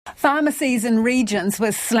Pharmacies in regions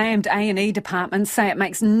with slammed A&E departments say it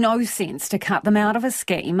makes no sense to cut them out of a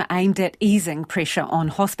scheme aimed at easing pressure on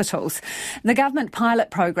hospitals. The government pilot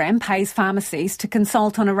program pays pharmacies to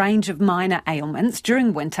consult on a range of minor ailments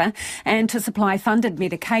during winter and to supply funded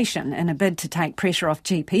medication in a bid to take pressure off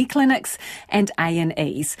GP clinics and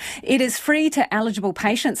A&Es. It is free to eligible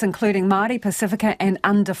patients, including Māori, Pacifica and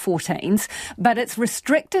under 14s, but it's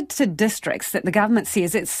restricted to districts that the government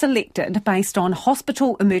says it's selected based on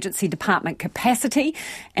hospital emergency department capacity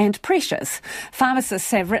and pressures.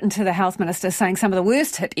 Pharmacists have written to the Health Minister saying some of the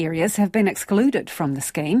worst hit areas have been excluded from the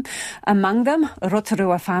scheme. Among them,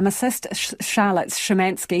 Rotorua pharmacist Charlotte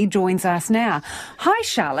Szymanski joins us now. Hi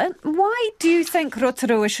Charlotte, why do you think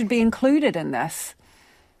Rotorua should be included in this?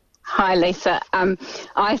 Hi Lisa,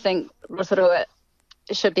 I think Rotorua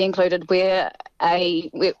should be included where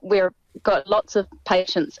we've got lots of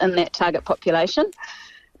patients in that target population.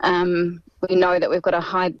 We know that we've got a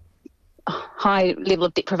high level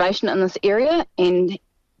of deprivation in this area, and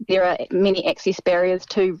there are many access barriers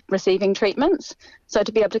to receiving treatments. So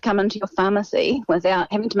to be able to come into your pharmacy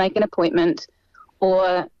without having to make an appointment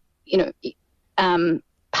or,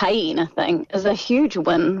 pay anything is a huge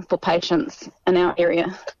win for patients in our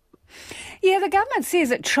area. Yeah, the government says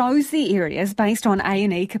it chose the areas based on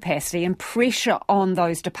A&E capacity and pressure on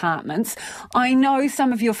those departments. I know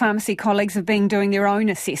some of your pharmacy colleagues have been doing their own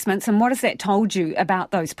assessments, and what has that told you about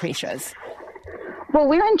those pressures? Well,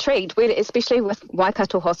 we're intrigued, especially with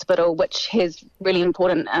Waikato Hospital, which has really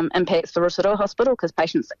important impacts for Rotorua Hospital because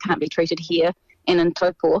patients that can't be treated here and in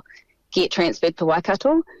Taupo get transferred to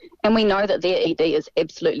Waikato. And we know that their ED is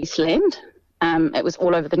absolutely slammed. It was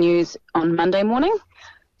all over the news on Monday morning.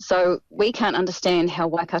 So we can't understand how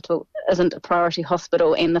Waikato isn't a priority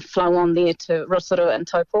hospital and the flow on there to Rotorua and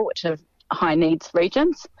Taupo, which are high needs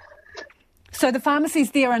regions. So the pharmacies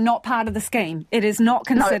there are not part of the scheme. It is not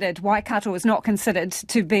considered, no. Waikato is not considered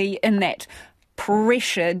to be in that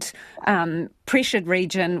pressured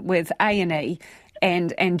region with A&E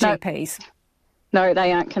and GPs. No,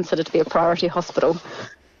 they aren't considered to be a priority hospital.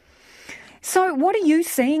 So what are you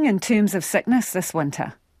seeing in terms of sickness this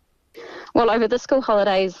winter? Well, over the school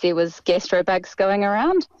holidays, there was gastro bugs going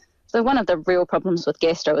around. So one of the real problems with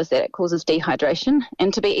gastro is that it causes dehydration,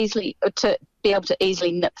 and to be able to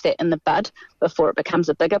easily nip that in the bud before it becomes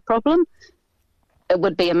a bigger problem, it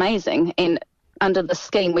would be amazing. And under the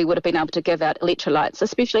scheme, we would have been able to give out electrolytes,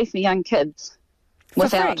 especially for young kids,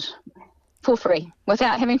 for free,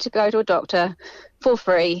 without having to go to a doctor, for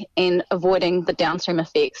free, and avoiding the downstream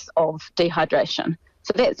effects of dehydration.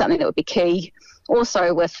 So that's something that would be key.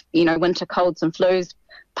 Also with, winter colds and flus,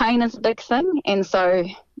 pain is a big thing. And so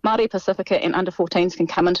Māori, Pacifica and under 14s can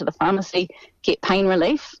come into the pharmacy, get pain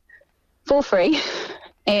relief for free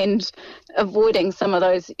and avoiding some of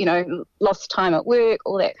those, lost time at work,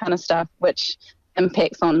 all that kind of stuff, which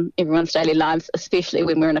impacts on everyone's daily lives, especially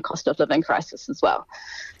when we're in a cost of living crisis as well.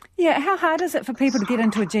 Yeah, how hard is it for people to get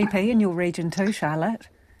into a GP in your region too, Charlotte?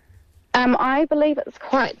 I believe it's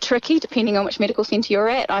quite tricky depending on which medical centre you're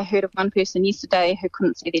at. I heard of one person yesterday who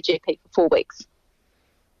couldn't see their GP for 4 weeks.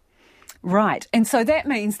 Right, and so that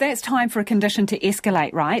means that's time for a condition to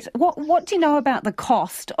escalate, right? What do you know about the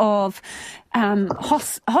cost of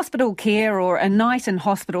hospital care or a night in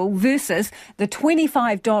hospital versus the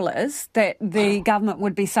 $25 that the government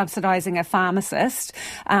would be subsidising a pharmacist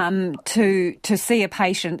to see a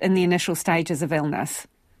patient in the initial stages of illness?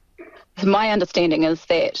 My understanding is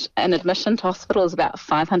that an admission to hospital is about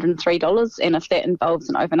 $503, and if that involves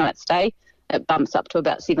an overnight stay, it bumps up to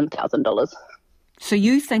about $7,000. So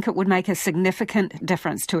you think it would make a significant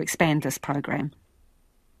difference to expand this program?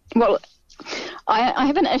 Well, I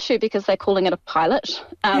have an issue because they're calling it a pilot.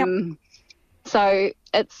 Yep. So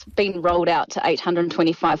it's been rolled out to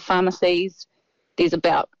 825 pharmacies. There's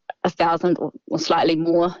about 1,000 or slightly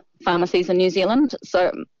more pharmacies in New Zealand.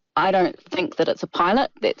 So I don't think that it's a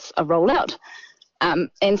pilot, that's a rollout.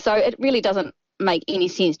 And so it really doesn't make any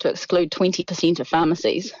sense to exclude 20% of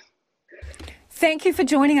pharmacies. Thank you for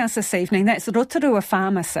joining us this evening. That's Rotorua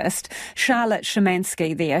pharmacist Charlotte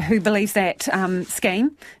Szymanski there, who believes that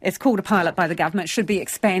scheme, it's called a pilot by the government, should be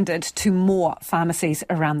expanded to more pharmacies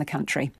around the country.